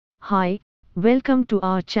Hi, welcome to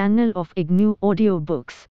our channel of IGNOU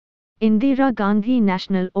Audiobooks. Indira Gandhi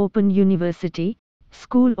National Open University,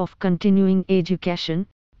 School of Continuing Education,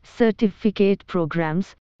 Certificate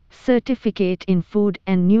Programs, Certificate in Food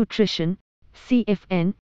and Nutrition,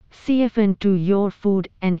 CFN, CFN2 Your Food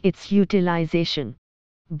and its Utilization.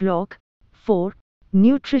 Block 4,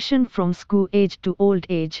 Nutrition from School Age to Old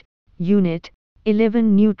Age, Unit-11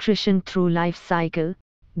 Nutrition through Life Cycle,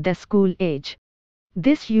 the School Age.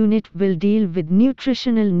 This unit will deal with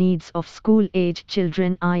nutritional needs of school-age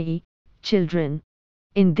children, i.e., children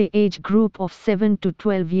in the age group of 7 to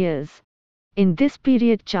 12 years. In this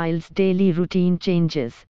period, child's daily routine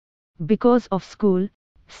changes because of school,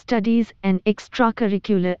 studies and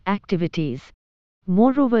extracurricular activities.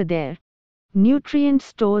 Moreover, their nutrient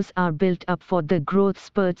stores are built up for the growth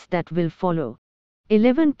spurts that will follow.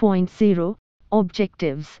 11.0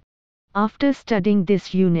 Objectives. After studying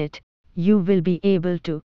this unit, you will be able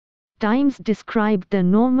to times describe the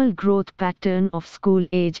normal growth pattern of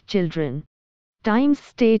school-age children, times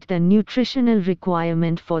state the nutritional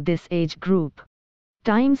requirement for this age group,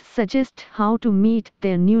 times suggest how to meet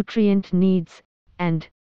their nutrient needs, and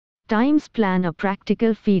times plan a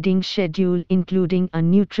practical feeding schedule including a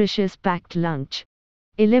nutritious packed lunch.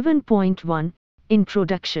 11.1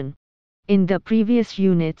 Introduction. In the previous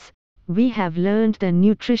units, we have learned the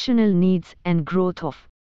nutritional needs and growth of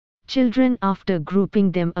children after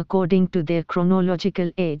grouping them according to their chronological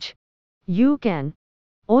age. You can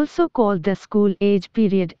also call the school age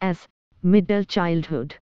period as middle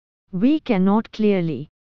childhood. We cannot clearly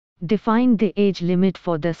define the age limit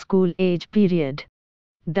for the school age period.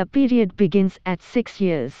 The period begins at 6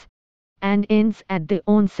 years and ends at the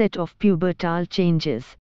onset of pubertal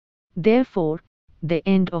changes. Therefore, the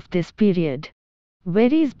end of this period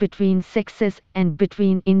varies between sexes and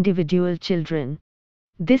between individual children.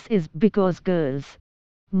 This is because girls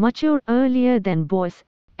mature earlier than boys,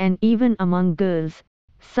 and even among girls,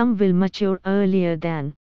 some will mature earlier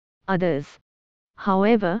than others.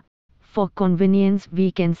 However, for convenience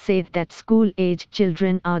we can say that school-age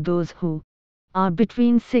children are those who are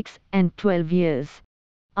between 6 and 12 years.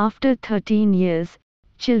 After 13 years,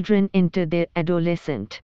 children enter their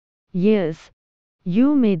adolescent years.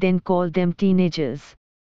 You may then call them teenagers.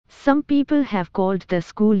 Some people have called the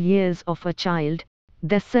school years of a child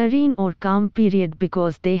the serene or calm period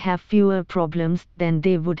because they have fewer problems than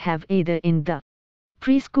they would have either in the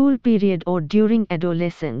preschool period or during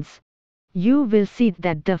adolescence. You will see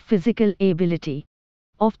that the physical ability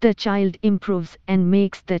of the child improves and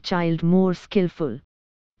makes the child more skillful.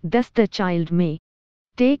 Thus the child may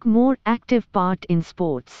take more active part in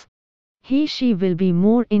sports. He/she will be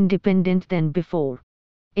more independent than before.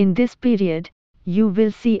 In this period, you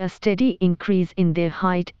will see a steady increase in their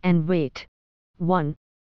height and weight. One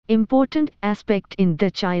important aspect in the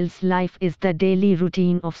child's life is the daily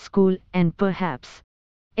routine of school and perhaps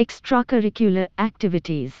extracurricular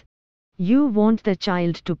activities. You want the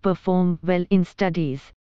child to perform well in studies,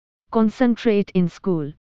 concentrate in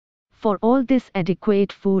school. For all this,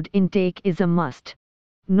 adequate food intake is a must.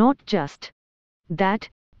 Not just that,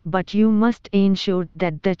 but you must ensure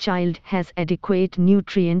that the child has adequate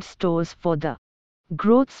nutrient stores for the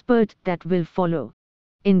growth spurt that will follow.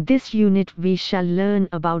 In this unit we shall learn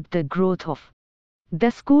about the growth of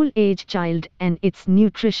the school-age child and its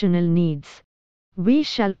nutritional needs. We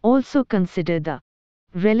shall also consider the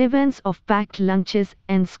relevance of packed lunches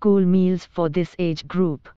and school meals for this age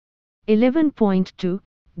group. 11.2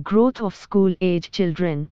 Growth of school-age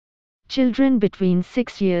children. Children between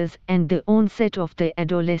 6 years and the onset of their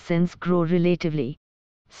adolescence grow relatively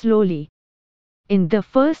slowly. In the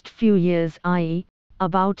first few years, i.e.,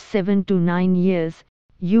 about 7 to 9 years,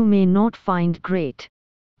 you may not find great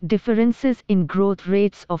differences in growth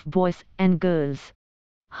rates of boys and girls.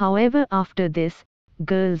 However, after this,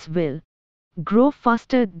 girls will grow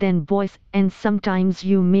faster than boys, and sometimes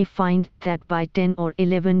you may find that by 10 or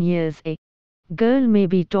 11 years a girl may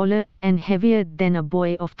be taller and heavier than a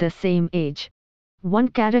boy of the same age. One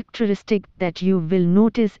characteristic that you will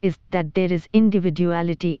notice is that there is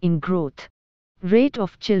individuality in growth rate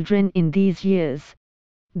of children in these years.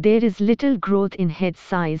 There is little growth in head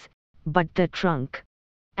size, but the trunk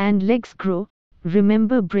and legs grow.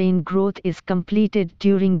 Remember, brain growth is completed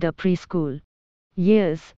during the preschool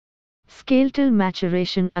years. Skeletal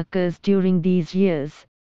maturation occurs during these years.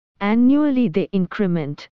 Annually they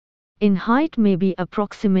increment in height may be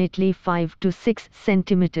approximately 5 to 6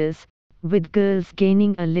 centimeters, with girls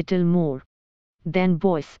gaining a little more than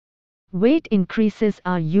boys. Weight increases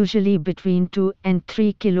are usually between 2 and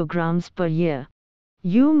 3 kilograms per year.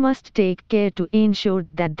 You must take care to ensure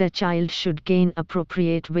that the child should gain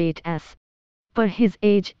appropriate weight as per his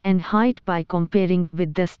age and height by comparing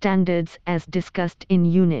with the standards as discussed in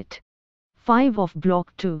Unit 5 of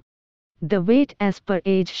Block 2. The weight as per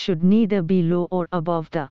age should neither be low or above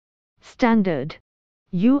the standard.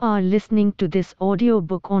 You are listening to this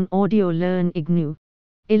audiobook on Audio Learn IGNOU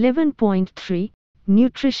 11.3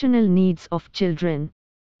 Nutritional Needs of Children.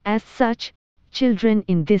 As such, children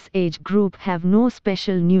in this age group have no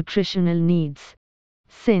special nutritional needs.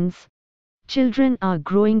 Since children are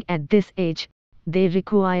growing at this age, they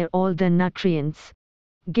require all the nutrients.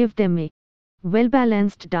 Give them a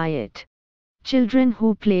well-balanced diet. Children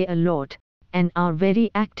who play a lot and are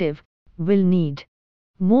very active will need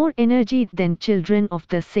more energy than children of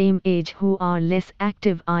the same age who are less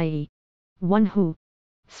active, i.e., one who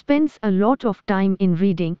spends a lot of time in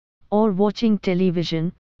reading, or watching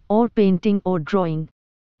television, or painting or drawing.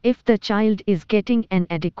 If the child is getting an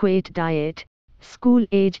adequate diet,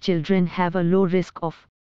 school-age children have a low risk of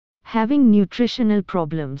having nutritional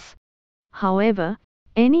problems. However,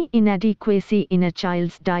 any inadequacy in a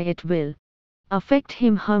child's diet will affect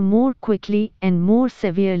him/her more quickly and more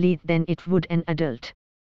severely than it would an adult.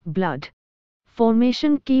 Blood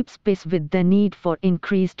formation keeps pace with the need for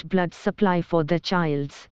increased blood supply for the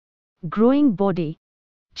child's growing body.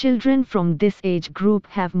 Children from this age group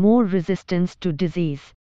have more resistance to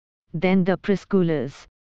disease than the preschoolers.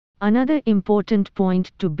 Another important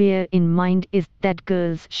point to bear in mind is that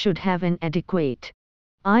girls should have an adequate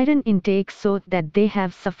iron intake so that they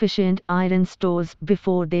have sufficient iron stores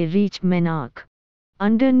before they reach menarche.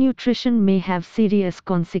 Undernutrition may have serious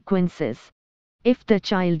consequences. If the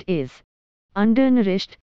child is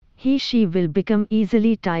undernourished, he/she will become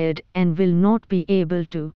easily tired and will not be able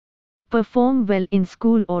to perform well in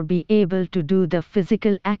school or be able to do the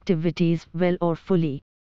physical activities well or fully.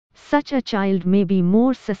 Such a child may be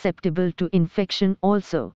more susceptible to infection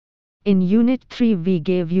also. In Unit 3 we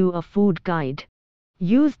gave you a food guide.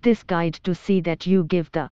 Use this guide to see that you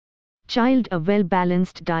give the child a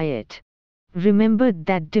well-balanced diet. Remember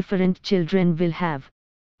that different children will have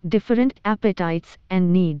different appetites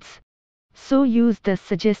and needs. So use the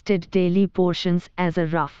suggested daily portions as a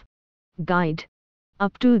rough guide.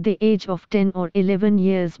 Up to the age of 10 or 11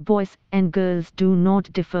 years, boys and girls do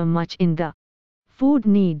not differ much in the food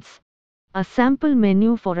needs. A sample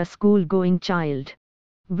menu for a school-going child.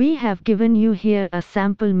 We have given you here a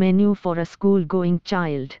sample menu for a school-going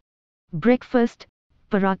child. Breakfast,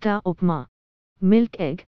 paratha upma, milk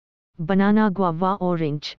egg, banana guava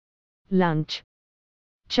orange. Lunch,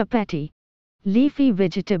 chapati, leafy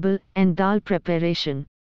vegetable and dal preparation,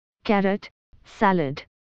 carrot, salad,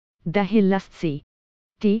 dahi lassi,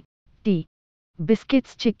 tea,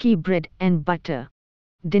 biscuits, chicky bread and butter.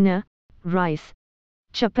 Dinner, rice,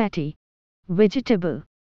 chapati, vegetable,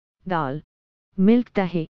 dal, milk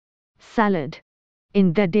dahi, salad.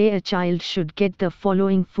 In the day a child should get the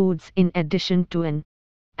following foods in addition to an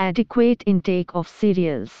adequate intake of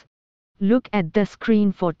cereals. Look at the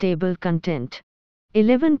screen for table content.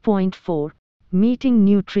 11.4 Meeting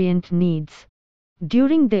nutrient needs.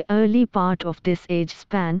 During the early part of this age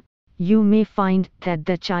span, you may find that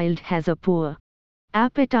the child has a poor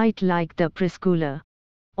appetite like the preschooler.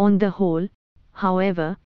 On the whole,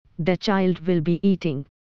 however, the child will be eating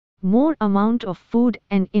more amount of food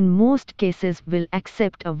and in most cases will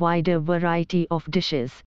accept a wider variety of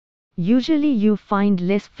dishes. Usually you find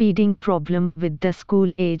less feeding problem with the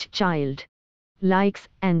school-age child. Likes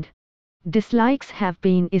and dislikes have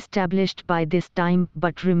been established by this time,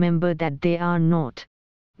 but remember that they are not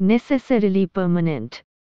necessarily permanent.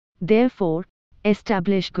 Therefore,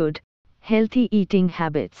 establish good, healthy eating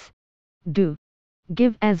habits. Do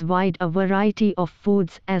give as wide a variety of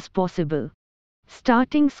foods as possible.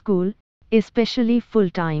 Starting school, especially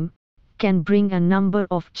full-time, can bring a number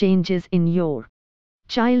of changes in your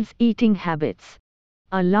child's eating habits.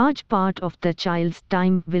 A large part of the child's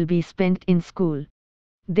time will be spent in school.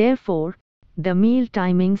 Therefore, the meal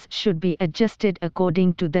timings should be adjusted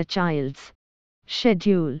according to the child's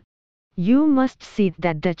schedule. You must see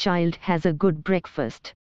that the child has a good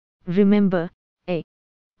breakfast. Remember, a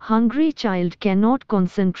hungry child cannot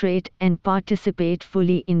concentrate and participate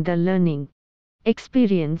fully in the learning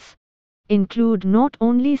experience. Include not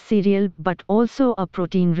only cereal but also a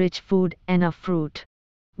protein-rich food and a fruit,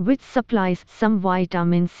 which supplies some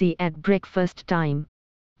vitamin C at breakfast time.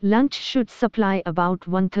 Lunch should supply about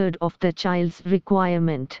 1/3 of the child's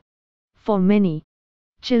requirement. For many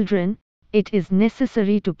children, it is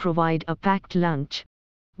necessary to provide a packed lunch.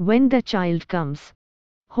 When the child comes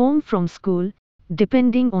home from school,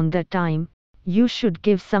 depending on the time, you should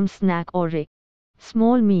give some snack or a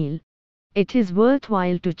small meal. It is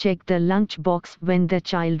worthwhile to check the lunch box when the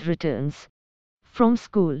child returns from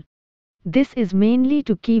school. This is mainly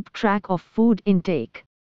to keep track of food intake.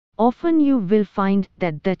 Often you will find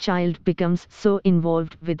that the child becomes so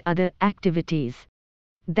involved with other activities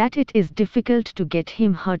that it is difficult to get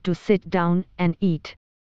him/her to sit down and eat.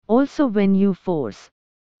 Also, when you force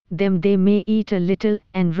them, they may eat a little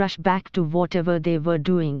and rush back to whatever they were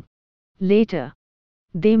doing. Later,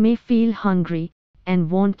 they may feel hungry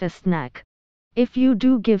and want a snack. If you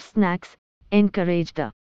do give snacks, encourage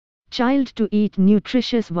the child to eat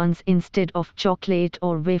nutritious ones instead of chocolate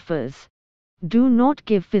or wafers. Do not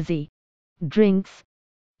give fizzy drinks.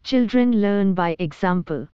 Children learn by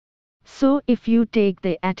example. So if you take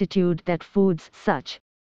the attitude that foods such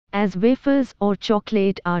as wafers or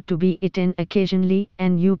chocolate are to be eaten occasionally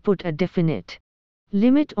and you put a definite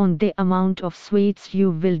limit on the amount of sweets,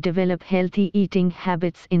 you will develop healthy eating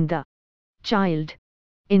habits in the child.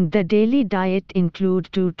 In the daily diet include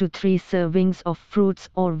 2 to 3 servings of fruits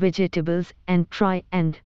or vegetables and try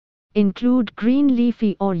and include green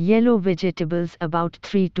leafy or yellow vegetables about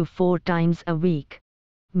 3 to 4 times a week.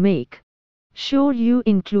 Make sure you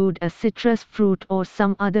include a citrus fruit or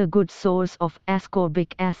some other good source of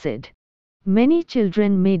ascorbic acid. Many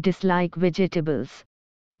children may dislike vegetables.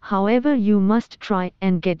 However, you must try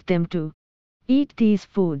and get them to eat these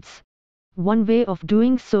foods. One way of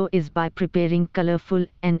doing so is by preparing colorful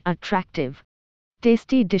and attractive,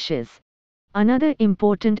 tasty dishes. Another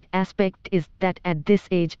important aspect is that at this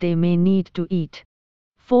age they may need to eat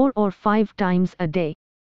 4 or 5 times a day.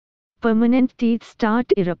 Permanent teeth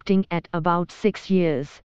start erupting at about 6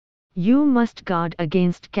 years. You must guard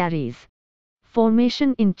against caries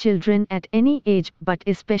formation in children at any age, but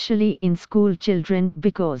especially in school children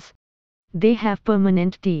because they have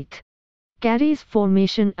permanent teeth. Caries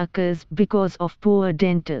formation occurs because of poor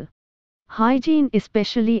dental hygiene,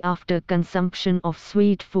 especially after consumption of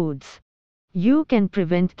sweet foods. You can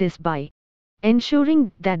prevent this by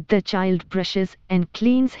ensuring that the child brushes and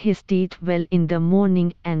cleans his teeth well in the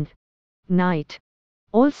morning and night.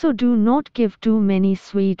 Also, do not give too many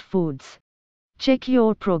sweet foods. Check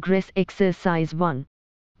your progress. Exercise 1.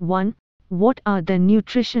 1. What are the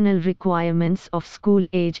nutritional requirements of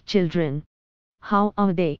school-age children? How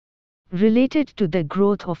are they related to the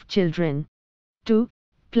growth of children? 2.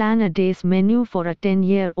 Plan a day's menu for a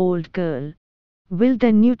 10-year-old girl. Will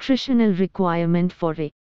the nutritional requirement for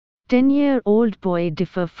a 10-year-old boy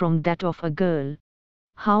differ from that of a girl?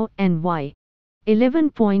 How and why?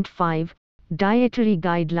 11.5 Dietary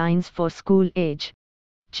guidelines for school-age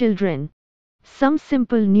children. Some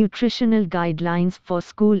simple nutritional guidelines for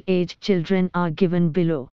school-age children are given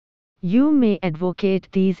below. You may advocate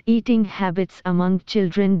these eating habits among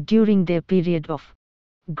children during their period of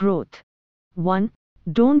growth. 1.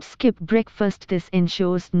 Don't skip breakfast. This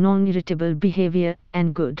ensures non-irritable behavior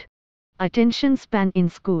and good attention span in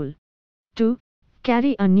school. 2.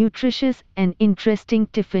 Carry a nutritious and interesting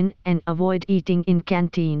tiffin and avoid eating in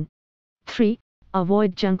canteen. 3.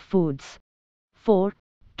 Avoid junk foods. 4.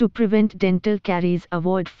 To prevent dental caries,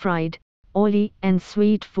 avoid fried, oily and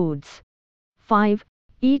sweet foods. 5.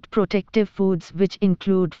 Eat protective foods which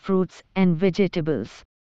include fruits and vegetables.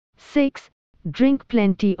 6. Drink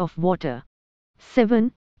plenty of water.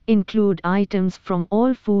 7. Include items from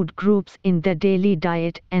all food groups in the daily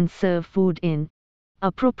diet and serve food in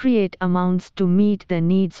appropriate amounts to meet the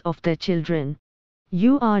needs of the children.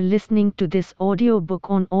 You are listening to this audiobook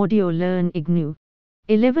on Audio Learn IGNOU.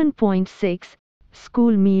 11.6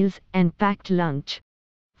 School meals and packed lunch.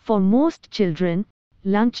 For most children,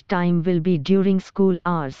 lunch time will be during school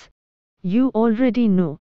hours. You already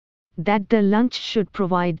know that the lunch should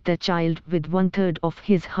provide the child with 1/3 of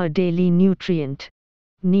his/her daily nutrient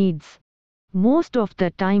needs. Most of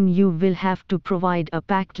the time you will have to provide a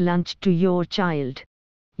packed lunch to your child.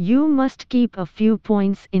 You must keep a few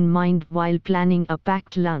points in mind while planning a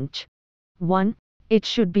packed lunch. 1. It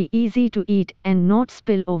should be easy to eat and not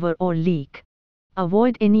spill over or leak.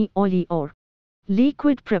 Avoid any oily or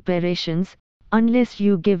liquid preparations, unless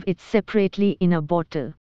you give it separately in a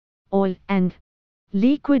bottle. Oil and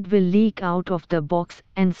liquid will leak out of the box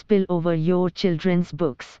and spill over your children's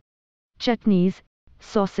books. Chutneys,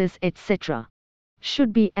 sauces, etc.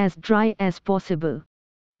 should be as dry as possible.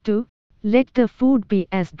 2. Let the food be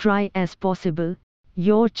as dry as possible.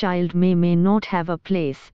 Your child may not have a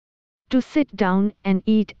place to sit down and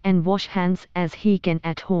eat and wash hands as he can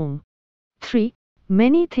at home. 3.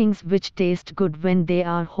 Many things which taste good when they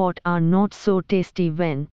are hot are not so tasty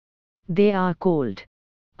when they are cold.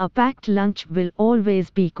 A packed lunch will always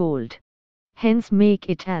be cold. Hence make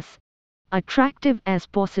it as attractive as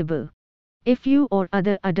possible. If you or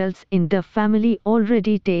other adults in the family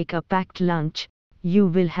already take a packed lunch, you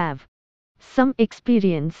will have some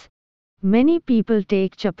experience Many people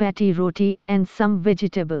take chapati roti and some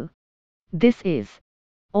vegetable. This is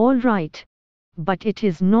all right, but it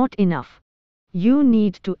is not enough. You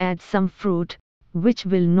need to add some fruit, which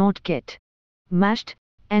will not get mashed,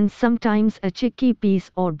 and sometimes a chicky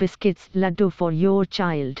piece or biscuits laddu for your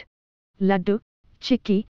child. Laddu,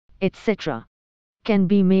 chicky, etc. can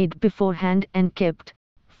be made beforehand and kept.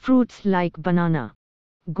 Fruits like banana,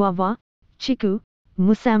 guava, chiku,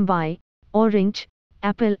 musambi, orange,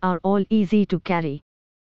 apple are all easy to carry.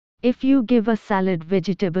 If you give a salad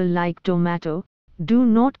vegetable like tomato, do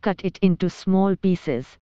not cut it into small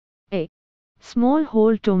pieces. A small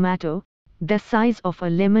whole tomato, the size of a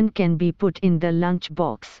lemon, can be put in the lunch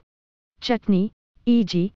box. Chutney,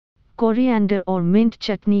 e.g., coriander or mint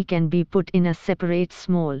chutney, can be put in a separate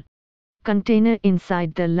small container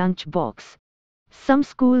inside the lunch box. Some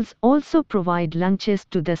schools also provide lunches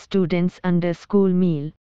to the students under school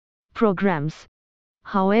meal programs.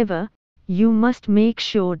 However, you must make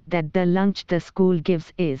sure that the lunch the school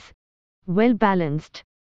gives is well balanced.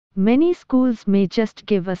 Many schools may just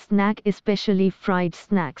give a snack, especially fried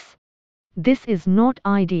snacks. This is not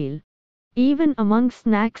ideal. Even among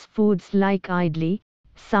snacks, foods like idli,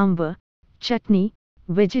 sambar, chutney,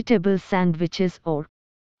 vegetable sandwiches or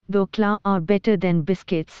dokla are better than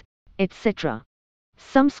biscuits, etc.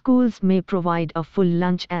 Some schools may provide a full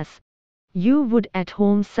lunch as you would at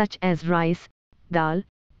home, such as rice, dal,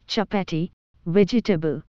 chapati,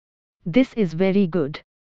 vegetable. This is very good.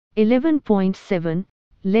 11.7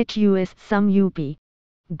 Let us some UP.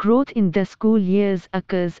 Growth in the school years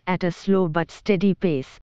occurs at a slow but steady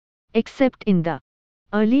pace. Except in the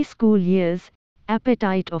early school years,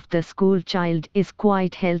 appetite of the school child is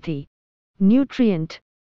quite healthy. Nutrient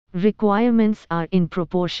requirements are in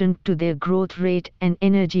proportion to their growth rate and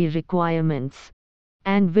energy requirements,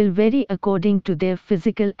 and will vary according to their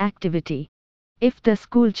physical activity. If the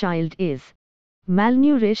school child is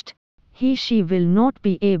malnourished, he/she will not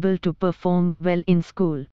be able to perform well in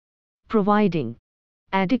school. Providing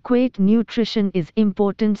adequate nutrition is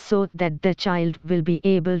important so that the child will be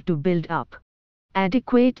able to build up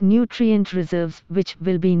adequate nutrient reserves, which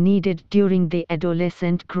will be needed during the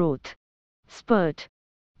adolescent growth spurt.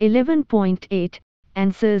 11.8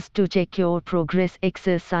 Answers to Check Your Progress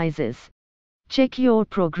Exercises. Check Your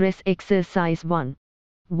Progress Exercise 1.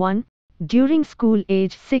 1. During school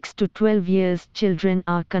age 6 to 12 years, children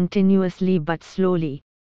are continuously but slowly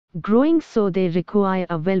growing, so they require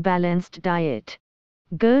a well-balanced diet.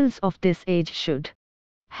 Girls of this age should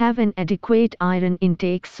have an adequate iron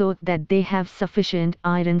intake so that they have sufficient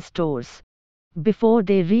iron stores before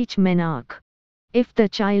they reach menarche. If the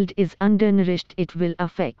child is undernourished, it will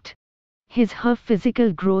affect his/her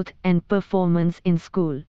physical growth and performance in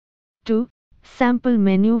school. 2. Sample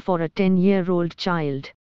menu for a 10-year-old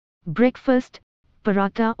child. Breakfast,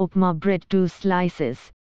 paratha upma bread 2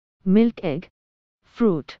 slices. Milk egg.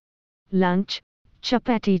 Fruit. Lunch,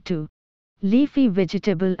 chapati 2. Leafy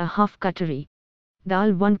vegetable a half cutlery.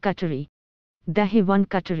 Dal 1 cutlery. Dahi 1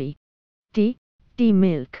 cutlery. Tea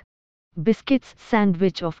milk. Biscuits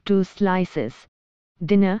sandwich of 2 slices.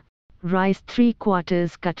 Dinner, rice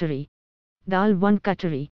 3/4 cutlery. Dal 1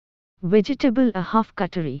 cutlery. Vegetable a half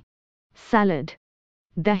cutlery. Salad.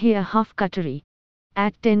 Dahi a half cutlery.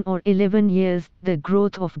 At 10 or 11 years, the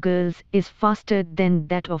growth of girls is faster than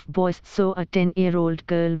that of boys, so a 10-year-old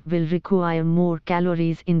girl will require more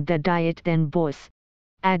calories in the diet than boys.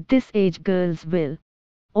 At this age, girls will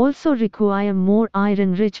also require more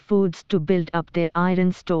iron-rich foods to build up their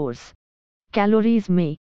iron stores. Calories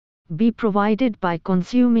may be provided by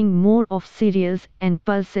consuming more of cereals and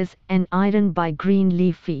pulses, and iron by green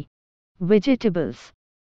leafy vegetables.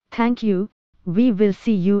 Thank you. We will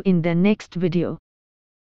see you in the next video.